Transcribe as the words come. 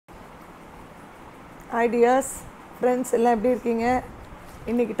Ideas friends எல்லாம் எப்படி இருக்கீங்க?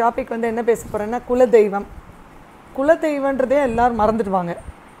 இன்றைக்கி டாபிக் வந்து என்ன பேச போகிறேன்னா குலதெய்வம். குலதெய்வன்றதே எல்லோரும் மறந்துடுவாங்க.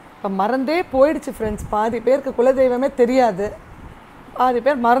 இப்போ மறந்தே போயிடுச்சு ஃப்ரெண்ட்ஸ். பாதி பேருக்கு குலதெய்வமே தெரியாது, பாதி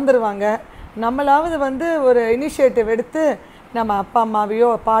பேர் மறந்துடுவாங்க. நம்மளாவது வந்து ஒரு இனிஷியேட்டிவ் எடுத்து நம்ம அப்பா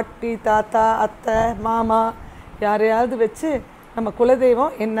அம்மாவையோ பாட்டி தாத்தா அத்தை மாமா யாரையாவது வச்சு நம்ம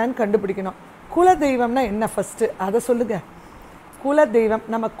குலதெய்வம் என்னன்னு கண்டுபிடிக்கணும். குலதெய்வம்னா என்ன ஃபஸ்ட்டு அதை சொல்லுங்கள். குலதெய்வம்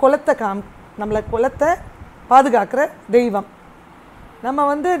நம்ம நம்மளை குலத்தை பாதுகாக்கிற தெய்வம். நம்ம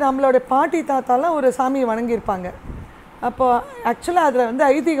வந்து நம்மளோட பாட்டி தாத்தாலாம் ஒரு சாமியை வணங்கியிருப்பாங்க. அப்போது ஆக்சுவலாக அதில் வந்து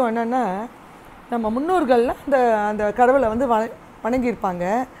ஐதீகம் என்னென்னா, நம்ம முன்னோர்கள்லாம் அந்த கடவுளை வந்து வணங்கியிருப்பாங்க.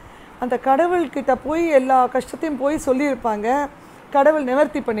 அந்த கடவுள்கிட்ட போய் எல்லா கஷ்டத்தையும் போய் சொல்லியிருப்பாங்க. கடவுள்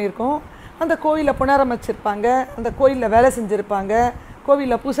நிவர்த்தி பண்ணியிருக்கோம். அந்த கோயிலை புனரமைச்சிருப்பாங்க, அந்த கோயிலில் வேலை செஞ்சுருப்பாங்க,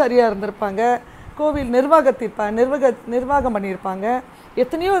 கோவிலில் பூசாரியாக இருந்திருப்பாங்க, கோவில் நிர்வாகம் பண்ணியிருப்பாங்க.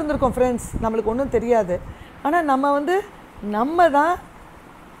 எத்தனையோ இருந்திருக்கோம் ஃப்ரெண்ட்ஸ், நம்மளுக்கு ஒன்றும் தெரியாது. ஆனால் நம்ம தான்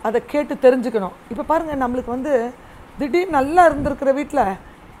அதை கேட்டு தெரிஞ்சுக்கணும். இப்போ பாருங்கள், நம்மளுக்கு வந்து திடீர்னு நல்லா இருந்திருக்கிற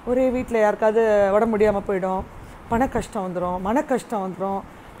ஒரே வீட்டில் யாருக்காவது உடம்பு முடியாமல் போயிடும், பண கஷ்டம் வந்துடும், மன கஷ்டம் வந்துடும்.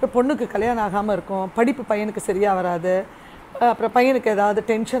 அப்புறம் பொண்ணுக்கு கல்யாணம் ஆகாமல் இருக்கும், படிப்பு பையனுக்கு சரியாக வராது, அப்புறம் பையனுக்கு ஏதாவது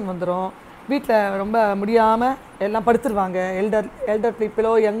டென்ஷன் வந்துடும், வீட்டில் ரொம்ப முடியாமல் எல்லாம் படுத்துருவாங்க. எல்டர்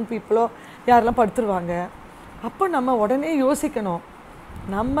பீப்புளோ யங் பீப்புளோ யாரெல்லாம் படுத்துருவாங்க. அப்போ நம்ம உடனே யோசிக்கணும்,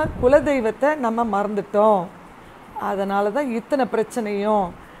 நம்ம குலதெய்வத்தை நம்ம மறந்துட்டோம், அதனால தான் இத்தனை பிரச்சனையும்.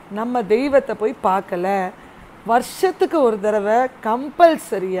 நம்ம தெய்வத்தை போய் பார்க்கல. வருஷத்துக்கு ஒரு தடவை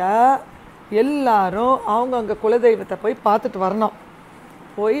கம்பல்சரியாக எல்லாரும் அவங்கவுங்க குலதெய்வத்தை போய் பார்த்துட்டு வரணும்.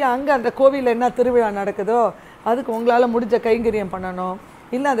 போய் அங்கே அந்த கோவிலில் என்ன திருவிழா நடக்குதோ அதுக்கு உங்களால் முடிஞ்ச கைங்கரியம் பண்ணணும்,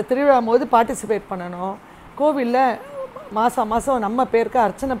 இல்லை அந்த திருவிழா போது பார்ட்டிசிபேட் பண்ணணும். கோவிலில் மாதம் நம்ம பேருக்கு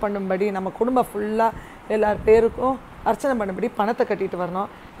அர்ச்சனை பண்ணும்படி, நம்ம குடும்பம் ஃபுல்லாக எல்லார் பேருக்கும் அர்ச்சனை பண்ணும்படி பணத்தை கட்டிட்டு வரணும்.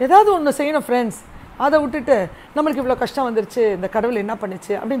 ஏதாவது ஒன்று செய்யணும் ஃப்ரெண்ட்ஸ். அதை விட்டுட்டு நம்மளுக்கு இவ்வளோ கஷ்டம் வந்துருச்சு, இந்த கடவுள் என்ன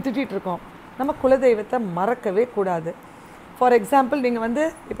பண்ணிச்சு அப்படின்னு திட்டிகிட்டு இருக்கோம். நம்ம குலதெய்வத்தை மறக்கவே கூடாது. ஃபார் எக்ஸாம்பிள், நீங்கள் வந்து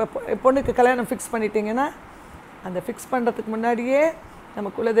இப்போ பொண்ணுக்கு கல்யாணம் ஃபிக்ஸ் பண்ணிட்டீங்கன்னா, அந்த ஃபிக்ஸ் பண்ணுறதுக்கு முன்னாடியே நம்ம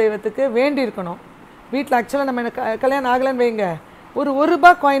குலதெய்வத்துக்கு வேண்டி இருக்கணும். வீட்டில் ஆக்சுவலாக நம்ம கல்யாணம் ஆகலைன்னு வைங்க, ஒரு ரூபா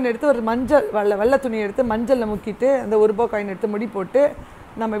காயின் எடுத்து ஒரு மஞ்சள் வெள்ளை துணி எடுத்து மஞ்சளில் முக்கிட்டு அந்த ரூபா காயின் எடுத்து முடி போட்டு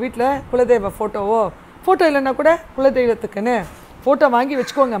நம்ம வீட்டில் குலதெய்வ ஃபோட்டோ இல்லைன்னா கூட குலதெய்வத்துக்குன்னு ஃபோட்டோ வாங்கி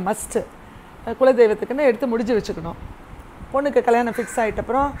வச்சுக்கோங்க. மஸ்ட்டு குலதெய்வத்துக்குன்னு எடுத்து முடிஞ்சு வச்சுக்கணும். பொண்ணுக்கு கல்யாணம் ஃபிக்ஸ்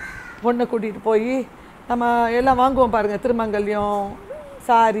ஆகிட்டப்புறம் பொண்ணை கூட்டிகிட்டு போய் நம்ம எல்லாம் வாங்குவோம் பாருங்கள், திருமங்கல்யம்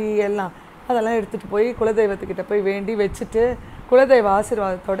சாரி எல்லாம், அதெல்லாம் எடுத்துகிட்டு போய் குலதெய்வத்துக்கிட்ட போய் வேண்டி வச்சுட்டு குலதெய்வ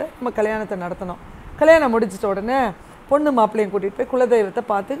ஆசீர்வாதத்தோடு நம்ம கல்யாணத்தை நடத்தணும். கல்யாணம் முடிச்சிட்ட உடனே பொண்ணு மாப்பிள்ளையும் கூட்டிகிட்டு போய் குலதெய்வத்தை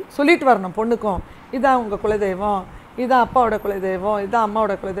பார்த்து சொல்லிட்டு வரணும். பொண்ணுக்கும் இதான் உங்கள் குலதெய்வம், இதான் அப்பாவோட குலதெய்வம், இதான்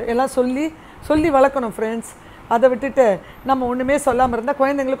அம்மாவோட குலதெய்வம் எல்லாம் சொல்லி வளர்க்கணும் ஃப்ரெண்ட்ஸ். அதை விட்டுட்டு நம்ம ஒன்றுமே சொல்லாமல் இருந்தால்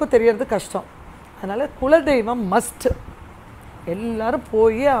குழந்தைங்களுக்கும் தெரியறது கஷ்டம். அதனால் குலதெய்வம் மஸ்ட்டு, எல்லோரும்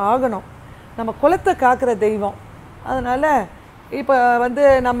போயே ஆகணும். நம்ம குலத்தை காக்கிற தெய்வம். அதனால் இப்போ வந்து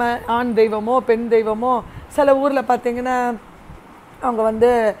நம்ம ஆண் தெய்வமோ பெண் தெய்வமோ, சில ஊரில் பார்த்திங்கன்னா அவங்க வந்து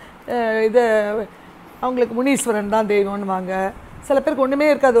அவங்களுக்கு முனீஸ்வரன் தான் தெய்வம்னுவாங்க. சில பேருக்கு ஒன்றுமே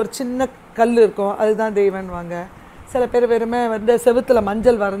இருக்காது, ஒரு சின்ன கல் இருக்கும், அதுதான் தெய்வம்னுவாங்க. சில பேர் வெறுமே வந்து செவுத்தில்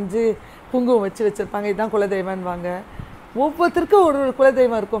மஞ்சள் வரைஞ்சி குங்குமம் வச்சுருப்பாங்க, இதுதான் குலதெய்வம்னுவாங்க. ஒவ்வொருத்தருக்கும் ஒரு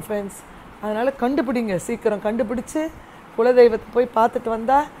குலதெய்வம் இருக்கும் ஃப்ரெண்ட்ஸ். அதனால் கண்டுபிடிங்க, சீக்கிரம் கண்டுபிடிச்சி குலதெய்வத்தை போய் பார்த்துட்டு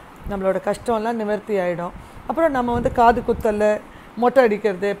வந்தால் நம்மளோட கஷ்டம்லாம் நிவர்த்தி ஆகிடும். அப்புறம் நம்ம வந்து காது குத்தல், மொட்டை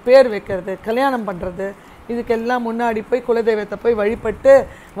அடிக்கிறது, பேர் வைக்கிறது, கல்யாணம் பண்ணுறது, இதுக்கெல்லாம் முன்னாடி போய் குலதெய்வத்தை போய் வழிபட்டு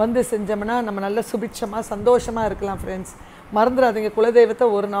வந்து செஞ்சோம்னா நம்ம நல்ல சுபிட்சமாக சந்தோஷமாக இருக்கலாம் ஃப்ரெண்ட்ஸ். மறந்துடாதீங்க, குலதெய்வத்தை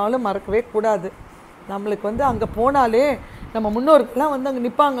ஒரு நாளும் மறக்கவே கூடாது. நம்மளுக்கு வந்து அங்கே போனாலே நம்ம முன்னோர்கள்லாம் வந்து அங்கே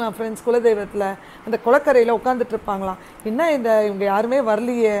நிற்பாங்களாம் ஃப்ரெண்ட்ஸ். குலதெய்வத்தில் அந்த குளக்கரையில் உட்காந்துட்டு இருப்பாங்களாம். என்ன இவங்க யாருமே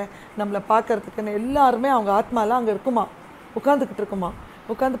வரலையே நம்மளை பார்க்கறதுக்குன்னு, எல்லாருமே அவங்க ஆத்மாலாம் அங்கே இருக்குமா, உட்காந்துக்கிட்டு இருக்குமா,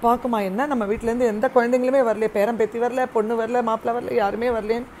 உட்காந்து பார்க்குமா, என்ன நம்ம வீட்டிலேருந்து எந்த குழந்தைங்களுமே வரலையே, பேரம் பேத்தி வரல, பொண்ணு வரல, மாப்பிள்ளை வரல, யாருமே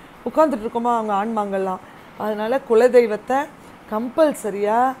வரலேன்னு உட்காந்துட்டு இருக்குமா அவங்க ஆன்மாங்கள்லாம். அதனால் குலதெய்வத்தை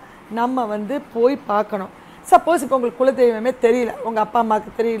கம்பல்சரியாக நம்ம வந்து போய் பார்க்கணும். சப்போஸ் இப்போ உங்களுக்கு குலதெய்வமே தெரியல, உங்கள் அப்பா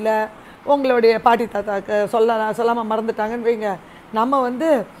அம்மாவுக்கு தெரியல, உங்களுடைய பாட்டி தாத்தாவுக்கு சொல்லாமல் மறந்துட்டாங்கன்னு வைங்க, நம்ம வந்து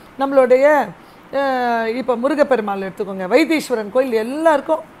நம்மளுடைய இப்போ முருகப்பெருமாள் எடுத்துக்கோங்க, வைத்தீஸ்வரன் கோயில்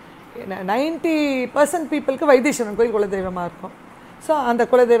எல்லாருக்கும் 90% பீப்புளுக்கு வைத்தீஸ்வரன் கோயில் குலதெய்வமாக இருக்கும். ஸோ அந்த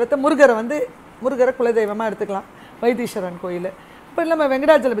குலதெய்வத்தை முருகரை குலதெய்வமாக எடுத்துக்கலாம், வைத்தீஸ்வரன் கோயில். இப்போ நம்ம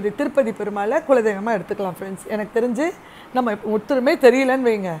வெங்கடாஜலபதி திருப்பதி பெருமாளை குலதெய்வமாக எடுத்துக்கலாம் ஃப்ரெண்ட்ஸ். எனக்கு தெரிஞ்சு நம்ம ஒருத்தருமே தெரியலன்னு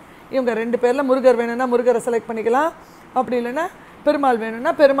வைங்க, இவங்க 2 பேரில் முருகர் வேணும்னா முருகரை செலக்ட் பண்ணிக்கலாம், அப்படி இல்லைன்னா பெருமாள்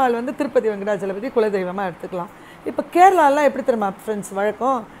வேணும்னா பெருமாள் வந்து திருப்பதி வெங்கடாஜலபதி குலதெய்வமாக எடுத்துக்கலாம். இப்போ கேரளாலாம் எப்படி தெரியுமா ஃப்ரெண்ட்ஸ்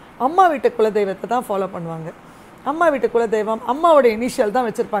வழக்கம், அம்மா வீட்டு குலதெய்வத்தை தான் ஃபாலோ பண்ணுவாங்க. அம்மா வீட்டு குலதெய்வம் அம்மாவோட இனிஷியல் தான்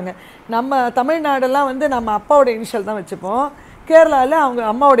வச்சுருப்பாங்க. நம்ம தமிழ்நாடெல்லாம் வந்து நம்ம அப்பாவோட இனிஷியல் தான் வச்சுப்போம். கேரளாவில் அவங்க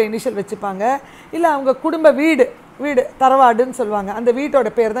அம்மாவோட இனிஷியல் வச்சுப்பாங்க. இல்லை அவங்க குடும்ப வீடு தரவாடுன்னு சொல்லுவாங்க, அந்த வீட்டோட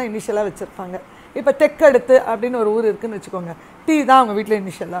பேர் தான் இனிஷியலாக வச்சுருப்பாங்க. இப்போ தெக்கெடுத்து அப்படின்னு ஒரு ஊர் இருக்குதுன்னு வச்சுக்கோங்க, டீ தான் அவங்க வீட்டில்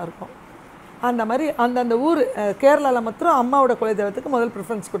இனிஷியலாக இருக்கும். அந்த மாதிரி அந்தந்த ஊர் கேரளாவில் மாத்திரம் அம்மாவோட குலதெய்வத்துக்கு முதல்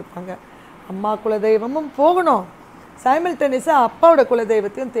ப்ரிஃபரன்ஸ் கொடுப்பாங்க. அம்மா குலதெய்வமும் போகணும், சைமல்டேனியஸாக அப்பாவோட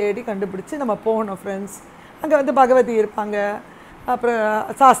குலதெய்வத்தையும் தேடி கண்டுபிடிச்சி நம்ம போகணும் ஃப்ரெண்ட்ஸ். அங்கே வந்து பகவதி இருப்பாங்க, அப்புறம்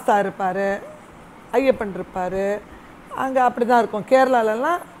சாஸ்தா இருப்பார், ஐயப்பன் இருப்பார். அங்கே அப்படி தான் இருக்கும்.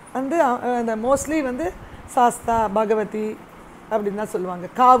 கேரளாலலாம் வந்து அந்த மோஸ்ட்லி வந்து சாஸ்தா பகவதி அப்படின்னு தான் சொல்லுவாங்க.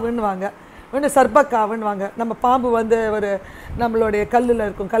 காவுன்னு வாங்க, இன்னும் சர்பக்காவுன்னு வாங்க. நம்ம பாம்பு வந்து ஒரு நம்மளுடைய கல்லில்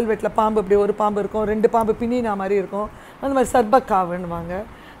இருக்கும், கல்வெட்டில் பாம்பு இப்படி ஒரு பாம்பு இருக்கும், 2 பாம்பு பின்னினா மாதிரி இருக்கும், அந்த மாதிரி சர்பக்காவுன்னு வாங்க.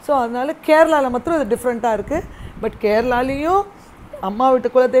 ஸோ அதனால் கேரளாவில் மாத்திரம் இது டிஃப்ரெண்ட்டாக இருக்குது. பட் கேரளாலேயும் அம்மா வீட்டு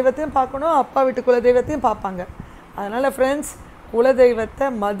குலதெய்வத்தையும் பார்க்கணும், அப்பா வீட்டு குலதெய்வத்தையும் பார்ப்பாங்க. அதனால் ஃப்ரெண்ட்ஸ், குலதெய்வத்தை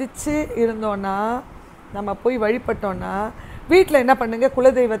மதித்து இருந்தோன்னா, நம்ம போய் வழிபட்டோன்னா, வீட்டில் என்ன பண்ணுங்க,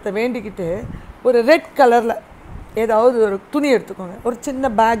 குலதெய்வத்தை வேண்டிக்கிட்டு ஒரு ரெட் கலரில் ஏதாவது ஒரு துணி எடுத்துக்கோங்க. ஒரு சின்ன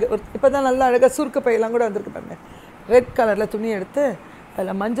பேக், ஒரு இப்போ தான் நல்லா அழகாக சுருக்கு பையெல்லாம் கூட வந்திருக்கு பாருங்க. ரெட் கலரில் துணி எடுத்து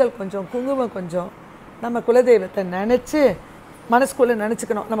அதில் மஞ்சள் கொஞ்சம், குங்குமம் கொஞ்சம், நம்ம குலதெய்வத்தை நினச்சி மனசுக்குள்ளே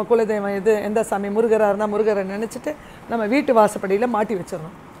நினச்சிக்கணும். நம்ம குலதெய்வம் எது, எந்த சாமி, முருகராக இருந்தால் முருகரை நினச்சிட்டு நம்ம வீட்டு வாசப்படியில் மாட்டி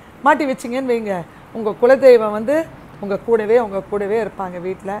வச்சிடணும். மாட்டி வச்சிங்கன்னு வைங்க, உங்கள் குலதெய்வம் வந்து உங்கள் கூடவே இருப்பாங்க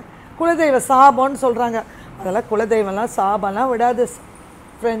வீட்டில். குலதெய்வ சாபம்னு சொல்கிறாங்க, அதெல்லாம் குலதெய்வம்லாம் சாபம்லாம் விடாது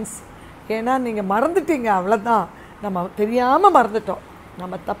ஃப்ரெண்ட்ஸ். ஏன்னா நீங்கள் மறந்துட்டீங்க, அவ்வளோதான். நம்ம தெரியாமல் மறந்துட்டோம்,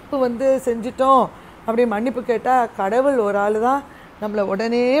 நம்ம தப்பு வந்து செஞ்சிட்டோம் அப்படி மன்னிப்பு கேட்டால் கடவுள் ஒரு ஆள் தான் நம்மளை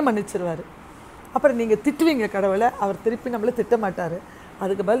உடனே மன்னிச்சிருவார். அப்புறம் நீங்கள் திட்டுவீங்க கடவுளை, அவர் திருப்பி நம்மளை திட்ட மாட்டார்.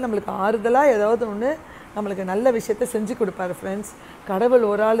 அதுக்கு பதில் நம்மளுக்கு ஆறுதலாக ஏதாவது ஒன்று நம்மளுக்கு நல்ல விஷயத்த செஞ்சு கொடுப்பாரு ஃப்ரெண்ட்ஸ். கடவுள்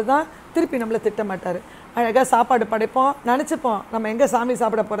ஒரு ஆள் தான், திருப்பி நம்மளை திட்ட மாட்டார். அழகாக சாப்பாடு படைப்போம், நினச்சிப்போம் நம்ம எங்கே சாமி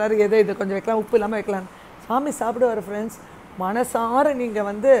சாப்பிட போகிறாரு, இது கொஞ்சம் வைக்கலாம், உப்பு இல்லாமல் வைக்கலாம், சாமி சாப்பிடுவார் ஃப்ரெண்ட்ஸ். மனசார நீங்கள்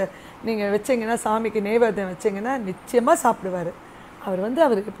வந்து நீங்கள் வச்சிங்கன்னா, சாமிக்கு நெய்வேத்தியம் வச்சிங்கன்னா நிச்சயமாக சாப்பிடுவார்.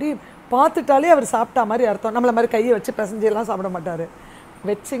 அவர் எப்படி பார்த்துட்டாலே அவர் சாப்பிட்டா மாதிரி அர்த்தம். நம்மளை மாதிரி கையை வச்சு பிசைஞ்செல்லாம் சாப்பிட மாட்டார்.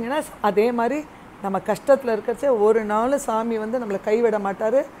 வச்சிங்கன்னா அதே மாதிரி நம்ம கஷ்டத்தில் இருக்கிறச்சே ஒரு நாள் சாமி வந்து நம்மளை கைவிட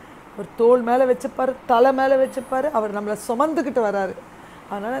மாட்டார். ஒரு தோள் மேலே வச்சுப்பார், தலை மேலே வச்சுப்பார். அவர் நம்மளை சுமந்துக்கிட்டு வராரு.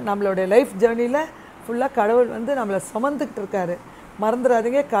 அதனால் நம்மளுடைய லைஃப் ஜேர்னியில் ஃபுல்லாக கடவுள் வந்து நம்மளை சுமந்துக்கிட்டு இருக்காரு.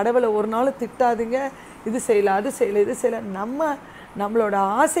 மறந்துடாதீங்க, கடவுளை ஒரு நாள் திட்டாதீங்க, இது செய்யலை அது செய்யலை இது செய்யலை. நம்மளோட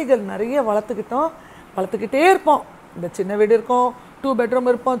ஆசைகள் நிறைய வளர்த்துக்கிட்டே இருப்போம். இந்த சின்ன வீடு இருக்கும், 2 பெட்ரூம்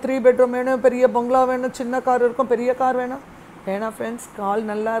இருப்போம், 3 பெட்ரூம் வேணும், பெரிய பங்களா வேணும், சின்ன கார் இருக்கும், பெரிய கார் வேணும். வேணாம் ஃப்ரெண்ட்ஸ், கால்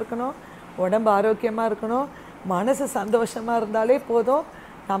நல்லா இருக்கணும், உடம்பு ஆரோக்கியமாக இருக்கணும், மனசு சந்தோஷமாக இருந்தாலே போதும்.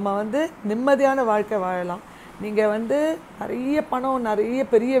 நம்ம வந்து நிம்மதியான வாழ்க்கை வாழலாம். நீங்கள் வந்து நிறைய பணம், நிறைய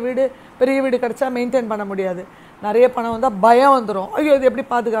பெரிய வீடு கிடச்சா மெயின்டைன் பண்ண முடியாது. நிறைய பணம் வந்தால் பயம் வந்துடும், ஐயோ இது எப்படி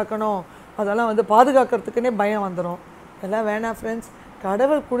பாதுகாக்கணும், அதெல்லாம் வந்து பாதுகாக்கிறதுக்குன்னே பயம் வந்துடும். அதெல்லாம் வேணாம் ஃப்ரெண்ட்ஸ்.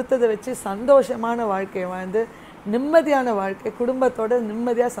 கடவுள் கொடுத்ததை வச்சு சந்தோஷமான வாழ்க்கையை வாழ்ந்து நிம்மதியான வாழ்க்கை, குடும்பத்தோடு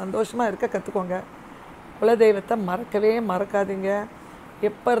நிம்மதியாக சந்தோஷமாக இருக்க கற்றுக்கோங்க. குலதெய்வத்தை மறக்கவே மறக்காதீங்க.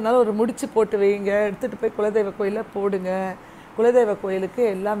 எப்போ இருந்தாலும் ஒரு முடிச்சு போட்டு வைங்க, எடுத்துகிட்டு போய் குலதெய்வ கோயிலில் போடுங்க. குலதெய்வ கோயிலுக்கு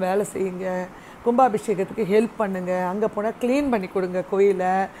எல்லாம் வேலை செய்யுங்க, கும்பாபிஷேகத்துக்கு ஹெல்ப் பண்ணுங்கள், அங்கே போனால் க்ளீன் பண்ணி கொடுங்க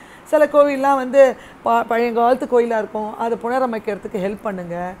கோயிலை. சில கோவிலெலாம் வந்து பழையங்காலத்து கோயிலாக இருக்கும், அதை புனரமைக்கிறதுக்கு ஹெல்ப்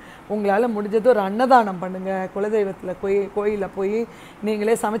பண்ணுங்கள். உங்களால் முடிஞ்சது ஒரு அன்னதானம் பண்ணுங்கள். குலதெய்வத்தில் கோயிலில் போய்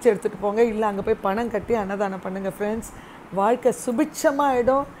நீங்களே சமைச்சு எடுத்துகிட்டு போங்க, இல்லை அங்கே போய் பணம் கட்டி அன்னதானம் பண்ணுங்கள் ஃப்ரெண்ட்ஸ். வாழ்க்கை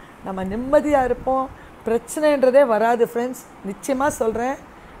சுபிட்சமாகிடும், நம்ம நிம்மதியாக இருப்போம், பிரச்சனைன்றதே வராது ஃப்ரெண்ட்ஸ். நிச்சயமாக சொல்கிறேன்,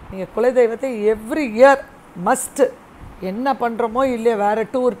 நீங்கள் குலதெய்வத்தை எவ்ரி இயர் மஸ்ட்டு. என்ன பண்ணுறோமோ இல்லையோ, வேறு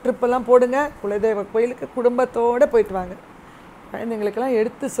டூர் ட்ரிப்பெல்லாம் போடுங்க, குலதெய்வ கோயிலுக்கு குடும்பத்தோடு போயிட்டு வாங்க. குழந்தைங்களுக்கெல்லாம்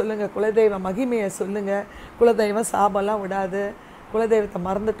எடுத்து சொல்லுங்கள், குலதெய்வ மகிமையை சொல்லுங்கள். குலதெய்வம் சாபம்லாம் விடாது. குலதெய்வத்தை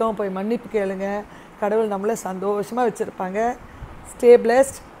மறந்துட்டோம், போய் மன்னிப்பு கேளுங்க. கடவுள் நம்மளை சந்தோஷமாக வச்சுருப்பாங்க. Stay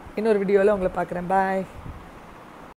blessed. இன்னொரு வீடியோவில் உங்களை பார்க்குறேன். பாய்.